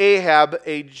King Ahab,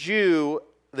 a Jew,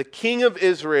 the king of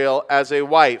Israel, as a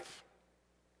wife.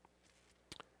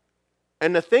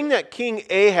 And the thing that King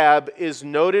Ahab is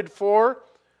noted for,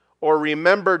 or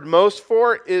remembered most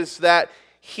for, is that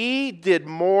he did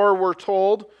more, we're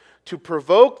told, to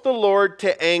provoke the Lord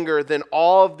to anger than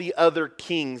all of the other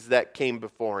kings that came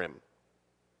before him.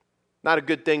 Not a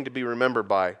good thing to be remembered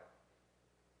by.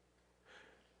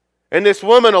 And this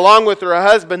woman, along with her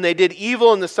husband, they did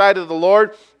evil in the sight of the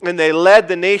Lord, and they led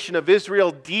the nation of Israel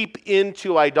deep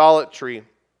into idolatry,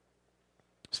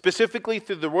 specifically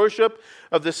through the worship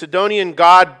of the Sidonian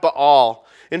god Baal.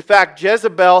 In fact,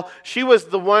 Jezebel, she was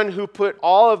the one who put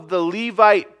all of the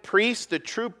Levite priests, the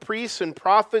true priests and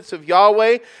prophets of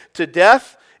Yahweh, to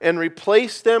death and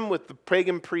replaced them with the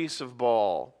pagan priests of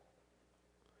Baal.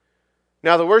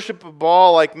 Now, the worship of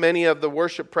Baal, like many of the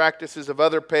worship practices of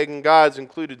other pagan gods,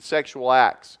 included sexual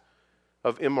acts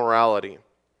of immorality.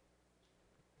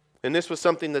 And this was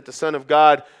something that the Son of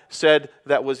God said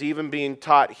that was even being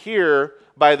taught here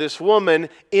by this woman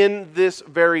in this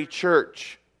very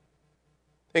church.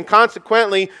 And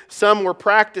consequently, some of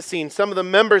the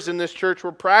members in this church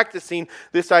were practicing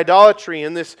this idolatry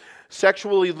and this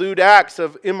sexually lewd acts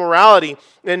of immorality.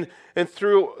 And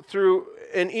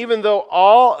even though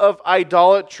all of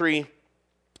idolatry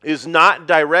is not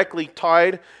directly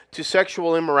tied to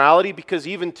sexual immorality, because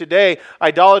even today,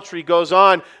 idolatry goes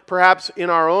on perhaps in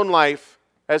our own life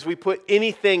as we put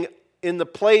anything in the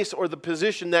place or the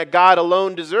position that God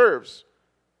alone deserves.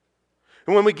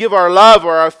 And when we give our love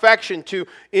or our affection to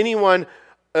anyone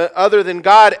other than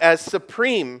God as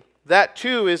supreme, that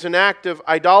too is an act of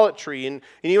idolatry. And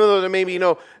even though there may be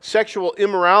no sexual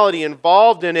immorality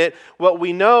involved in it, what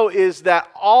we know is that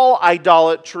all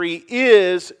idolatry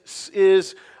is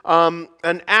an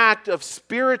act of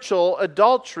spiritual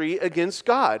adultery against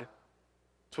God.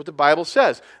 That's what the Bible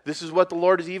says. This is what the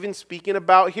Lord is even speaking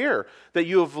about here. That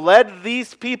you have led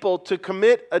these people to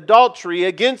commit adultery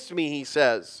against me, he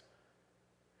says.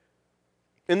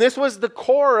 And this was the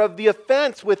core of the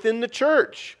offense within the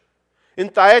church in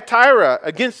Thyatira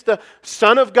against the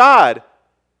Son of God,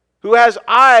 who has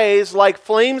eyes like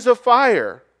flames of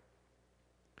fire.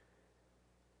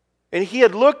 And he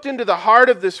had looked into the heart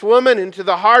of this woman, into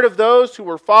the heart of those who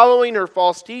were following her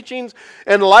false teachings.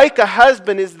 And like a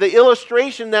husband is the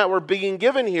illustration that we're being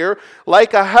given here.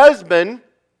 Like a husband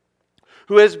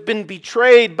who has been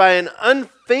betrayed by an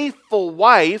unfaithful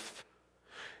wife,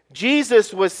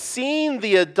 Jesus was seeing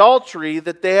the adultery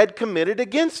that they had committed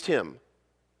against him.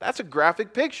 That's a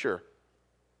graphic picture.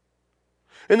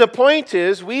 And the point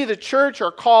is, we, the church,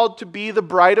 are called to be the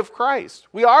bride of Christ.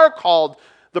 We are called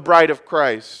the bride of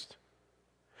Christ.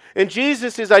 And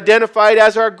Jesus is identified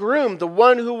as our groom, the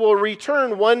one who will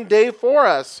return one day for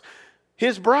us,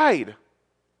 his bride.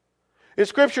 And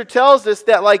Scripture tells us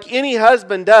that like any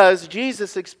husband does,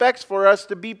 Jesus expects for us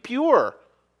to be pure,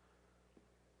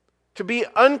 to be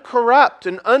uncorrupt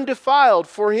and undefiled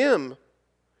for him.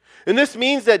 And this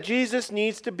means that Jesus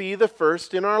needs to be the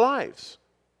first in our lives.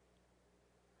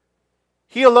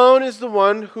 He alone is the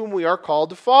one whom we are called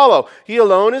to follow. He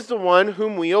alone is the one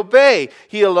whom we obey.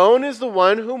 He alone is the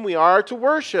one whom we are to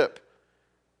worship.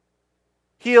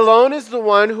 He alone is the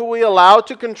one who we allow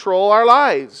to control our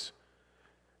lives.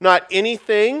 Not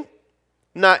anything,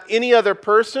 not any other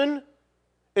person,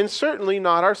 and certainly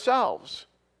not ourselves.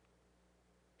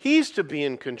 He's to be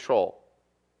in control.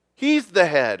 He's the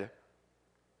head.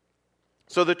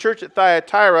 So the church at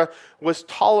Thyatira was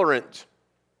tolerant.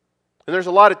 And there's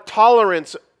a lot of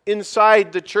tolerance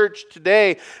inside the church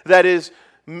today that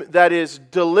is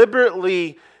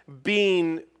deliberately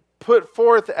being put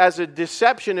forth as a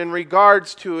deception in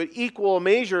regards to an equal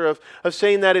measure of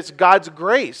saying that it's God's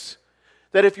grace.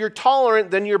 That if you're tolerant,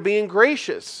 then you're being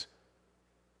gracious.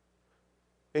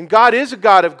 And God is a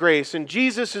God of grace, and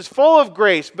Jesus is full of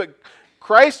grace, but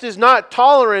Christ is not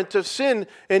tolerant of sin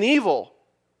and evil.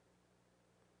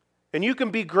 And you can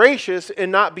be gracious and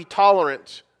not be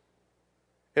tolerant.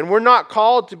 And we're not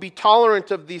called to be tolerant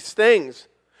of these things.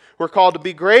 We're called to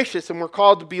be gracious and we're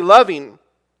called to be loving,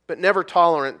 but never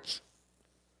tolerant.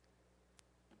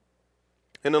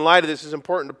 And in light of this, it's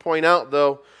important to point out,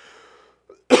 though,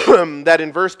 that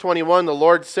in verse 21, the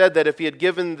Lord said that if he had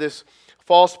given this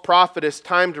false prophetess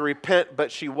time to repent,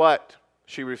 but she what?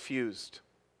 She refused.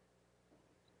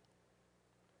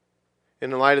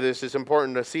 And in light of this, it's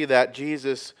important to see that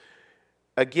Jesus,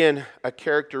 again, a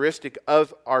characteristic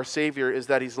of our Savior is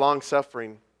that he's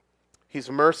long-suffering. He's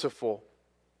merciful.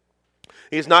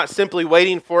 He's not simply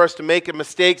waiting for us to make a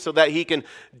mistake so that he can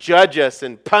judge us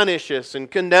and punish us and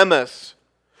condemn us.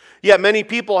 Yet many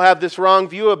people have this wrong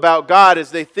view about God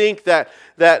as they think that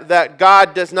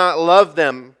God does not love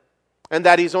them and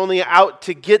that he's only out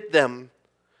to get them.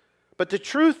 But the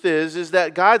truth is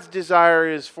that God's desire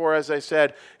is for, as I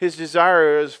said, his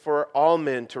desire is for all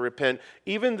men to repent.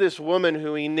 Even this woman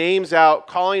who he names out,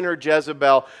 calling her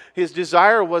Jezebel, his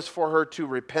desire was for her to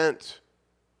repent.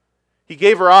 He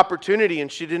gave her opportunity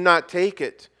and she did not take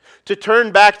it. To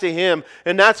turn back to him.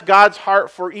 And that's God's heart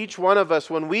for each one of us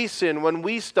when we sin, when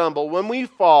we stumble, when we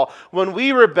fall, when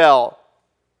we rebel.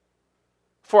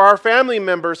 For our family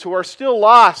members who are still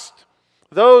lost,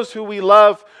 those who we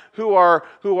love who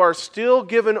are still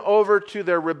given over to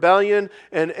their rebellion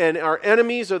and are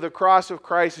enemies of the cross of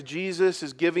Christ, Jesus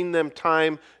is giving them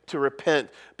time to repent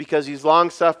because he's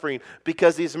long-suffering,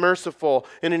 because he's merciful.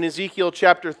 And in Ezekiel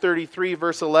chapter 33,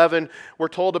 verse 11, we're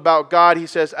told about God. He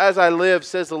says, "As I live,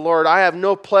 says the Lord, I have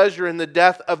no pleasure in the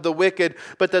death of the wicked,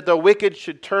 but that the wicked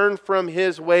should turn from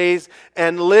his ways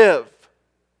and live."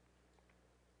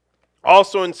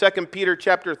 Also in 2 Peter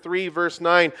chapter 3, verse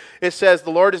 9, it says, "The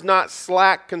Lord is not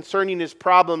slack concerning his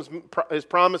promises."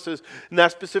 And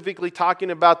that's specifically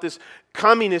talking about this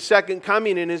coming, his second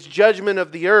coming, and his judgment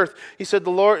of the earth. He said,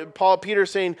 Peter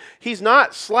saying, he's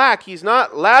not slack, he's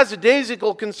not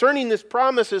lackadaisical concerning this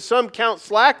promise, as some count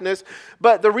slackness.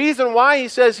 But the reason why he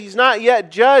says he's not yet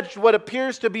judged what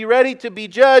appears to be ready to be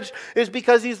judged is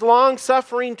because he's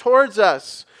long-suffering towards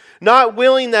us. Not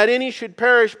willing that any should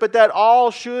perish, but that all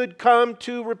should come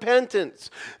to repentance.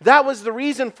 That was the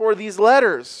reason for these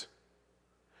letters.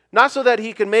 Not so that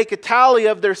he can make a tally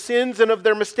of their sins and of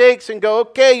their mistakes and go,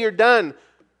 okay, you're done.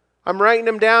 I'm writing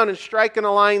them down and striking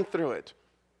a line through it.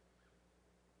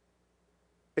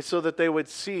 It's so that they would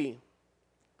see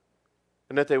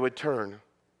and that they would turn.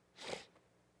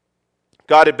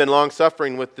 God had been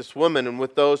long-suffering with this woman and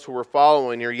with those who were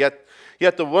following her.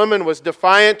 Yet the woman was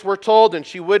defiant, we're told, and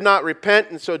she would not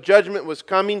repent, and so judgment was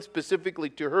coming specifically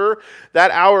to her.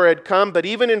 That hour had come, but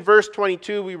even in verse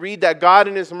 22, we read that God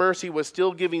in His mercy was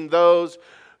still giving those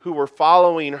who were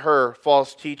following her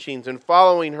false teachings and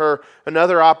following her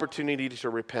another opportunity to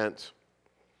repent.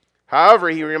 However,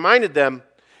 He reminded them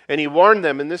and He warned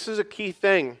them, and this is a key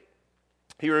thing.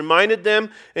 He reminded them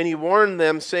and He warned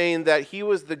them, saying that He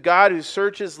was the God who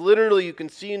searches, literally you can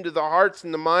see into the hearts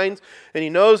and the minds, and He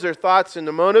knows their thoughts and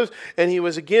the motives. And He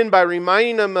was again, by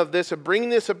reminding them of this, of bringing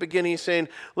this up again, He's saying,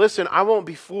 listen, I won't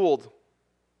be fooled.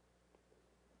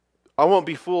 I won't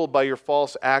be fooled by your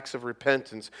false acts of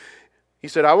repentance. He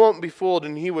said, I won't be fooled,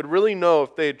 and He would really know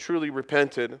if they had truly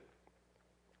repented.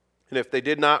 And if they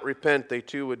did not repent, they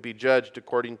too would be judged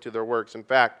according to their works. In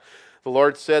fact, the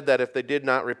Lord said that if they did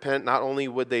not repent, not only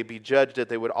would they be judged, that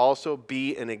they would also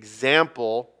be an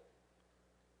example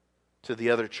to the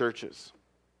other churches.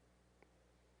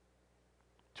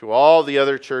 To all the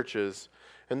other churches.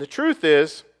 And the truth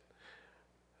is,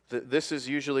 this is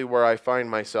usually where I find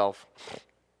myself.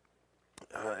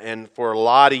 And for a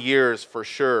lot of years, for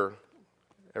sure,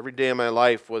 every day of my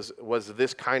life was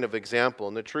this kind of example.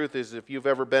 And the truth is, if you've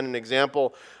ever been an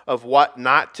example of what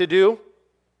not to do,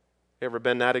 ever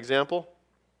been that example?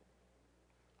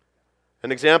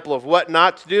 An example of what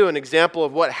not to do, an example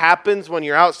of what happens when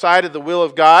you're outside of the will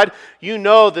of God. You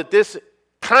know that this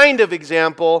kind of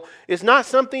example is not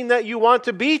something that you want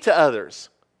to be to others.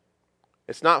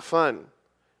 It's not fun.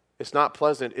 It's not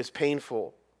pleasant. It's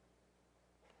painful.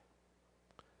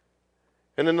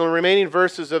 And in the remaining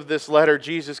verses of this letter,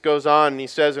 Jesus goes on and He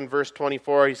says in verse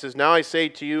 24, He says, now I say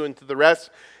to you and to the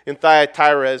rest in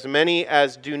Thyatira, as many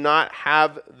as do not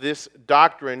have this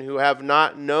doctrine, who have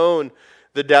not known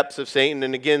the depths of Satan.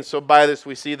 And again, so by this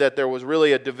we see that there was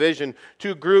really a division,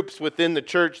 two groups within the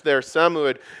church there. Some who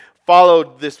had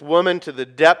followed this woman to the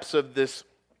depths of this,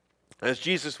 as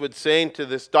Jesus would say, to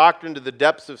this doctrine, to the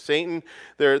depths of Satan.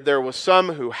 There was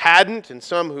some who hadn't and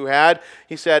some who had.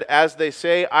 He said, as they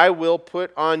say, I will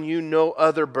put on you no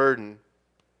other burden.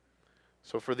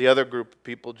 So for the other group of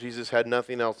people, Jesus had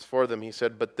nothing else for them. He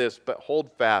said, but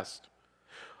hold fast.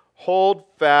 Hold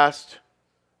fast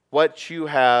what you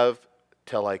have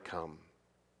till I come.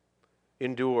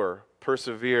 Endure,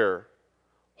 persevere,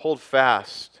 hold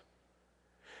fast.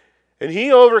 And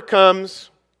he overcomes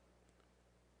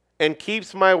and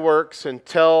keeps my works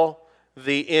until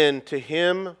the end. To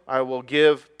him I will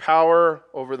give power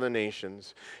over the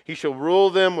nations. He shall rule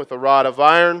them with a rod of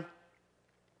iron,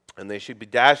 and they should be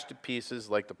dashed to pieces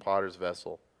like the potter's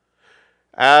vessel.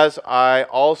 As I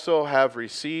also have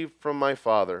received from my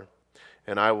Father,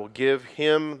 and I will give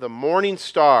him the morning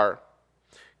star.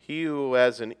 He who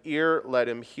has an ear, let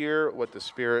him hear what the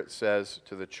Spirit says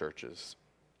to the churches.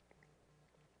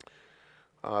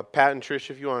 Pat and Trish,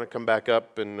 if you want to come back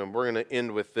up, and we're going to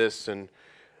end with this, and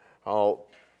I'll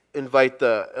invite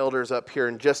the elders up here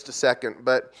in just a second.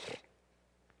 But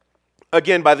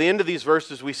again, by the end of these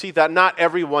verses, we see that not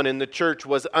everyone in the church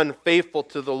was unfaithful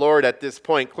to the Lord at this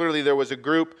point. Clearly, there was a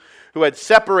group who had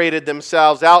separated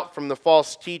themselves out from the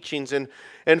false teachings, and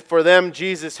for them,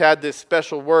 Jesus had this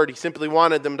special word. He simply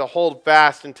wanted them to hold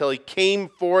fast until he came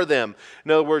for them.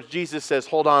 In other words, Jesus says,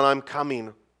 hold on, I'm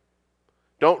coming.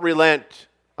 Don't relent.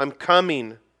 I'm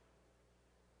coming.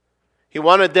 He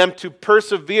wanted them to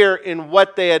persevere in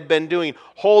what they had been doing.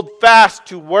 Hold fast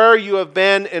to where you have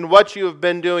been and what you have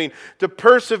been doing. To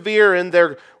persevere in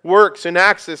their works and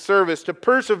acts of service. To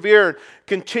persevere and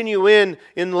continue in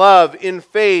love, in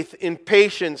faith, in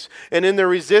patience, and in the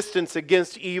resistance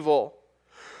against evil.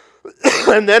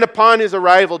 And then upon his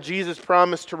arrival, Jesus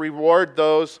promised to reward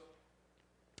those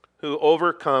who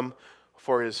overcome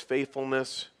for his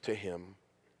faithfulness to him.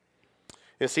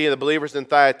 You see, the believers in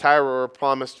Thyatira were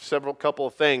promised couple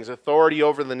of things. Authority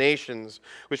over the nations,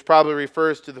 which probably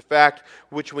refers to the fact,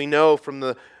 which we know from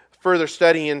the further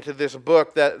study into this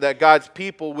book, that God's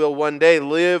people will one day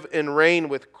live and reign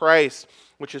with Christ,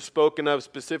 which is spoken of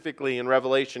specifically in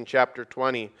Revelation chapter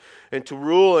 20, and to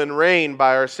rule and reign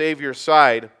by our Savior's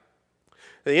side.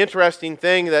 The interesting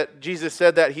thing that Jesus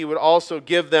said that he would also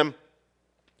give them,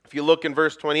 if you look in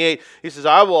verse 28, he says,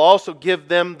 I will also give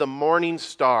them the morning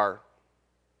star.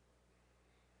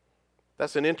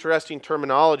 That's an interesting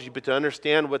terminology, but to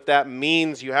understand what that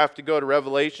means, you have to go to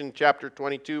Revelation chapter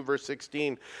 22, verse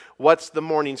 16. What's the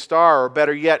morning star? Or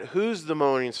better yet, who's the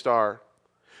morning star?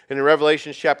 And in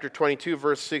Revelation chapter 22,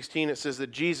 verse 16, it says that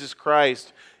Jesus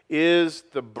Christ is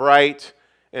the bright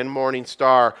and morning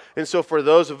star. And so for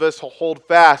those of us who hold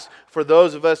fast, for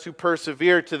those of us who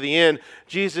persevere to the end,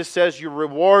 Jesus says your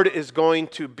reward is going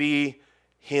to be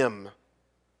Him.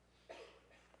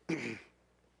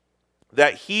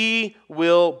 That He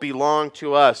will belong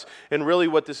to us. And really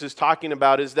what this is talking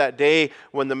about is that day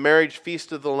when the marriage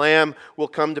feast of the Lamb will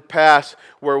come to pass,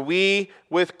 where we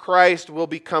with Christ will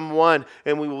become one,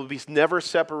 and we will be never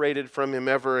separated from Him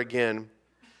ever again.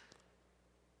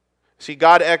 See,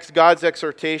 God's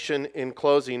exhortation in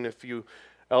closing, if you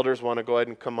elders want to go ahead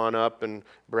and come on up, and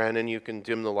Brandon, you can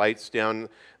dim the lights down.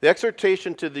 The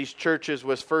exhortation to these churches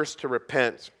was first to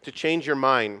repent, to change your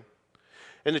mind.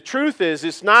 And the truth is,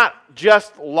 it's not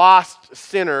just lost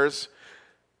sinners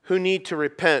who need to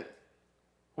repent.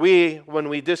 We, when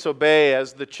we disobey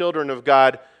as the children of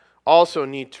God, also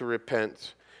need to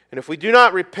repent. And if we do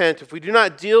not repent, if we do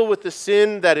not deal with the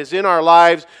sin that is in our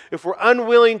lives, if we're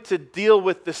unwilling to deal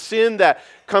with the sin that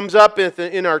comes up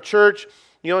in our church,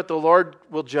 you know what? The Lord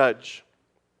will judge.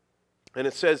 And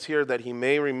it says here that He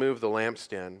may remove the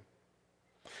lampstand.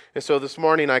 And so this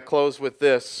morning I close with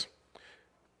this.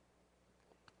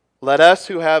 Let us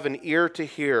who have an ear to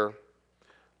hear,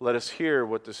 let us hear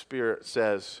what the Spirit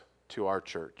says to our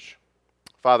church.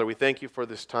 Father, we thank You for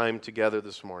this time together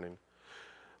this morning.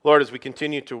 Lord, as we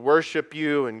continue to worship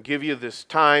You and give You this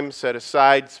time set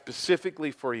aside specifically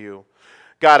for You,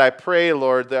 God, I pray,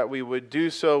 Lord, that we would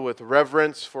do so with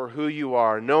reverence for who You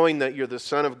are, knowing that You're the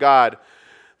Son of God,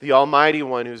 the Almighty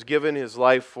One who's given His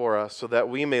life for us so that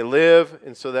we may live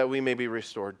and so that we may be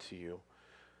restored to You.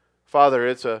 Father,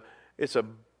 it's a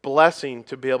blessing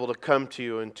to be able to come to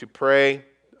You and to pray,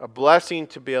 a blessing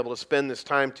to be able to spend this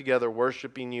time together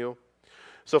worshiping You.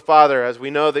 So, Father, as we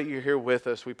know that You're here with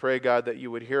us, we pray, God, that You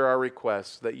would hear our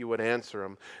requests, that You would answer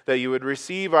them, that You would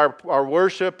receive our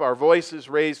worship, our voices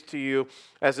raised to You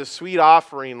as a sweet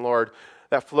offering, Lord,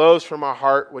 that flows from our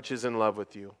heart, which is in love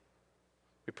with You.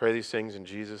 We pray these things in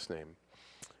Jesus' name.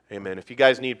 Amen. If you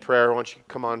guys need prayer, why don't you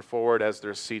come on forward as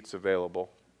there's seats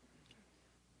available.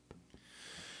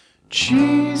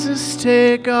 Jesus,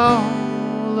 take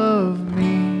all of me.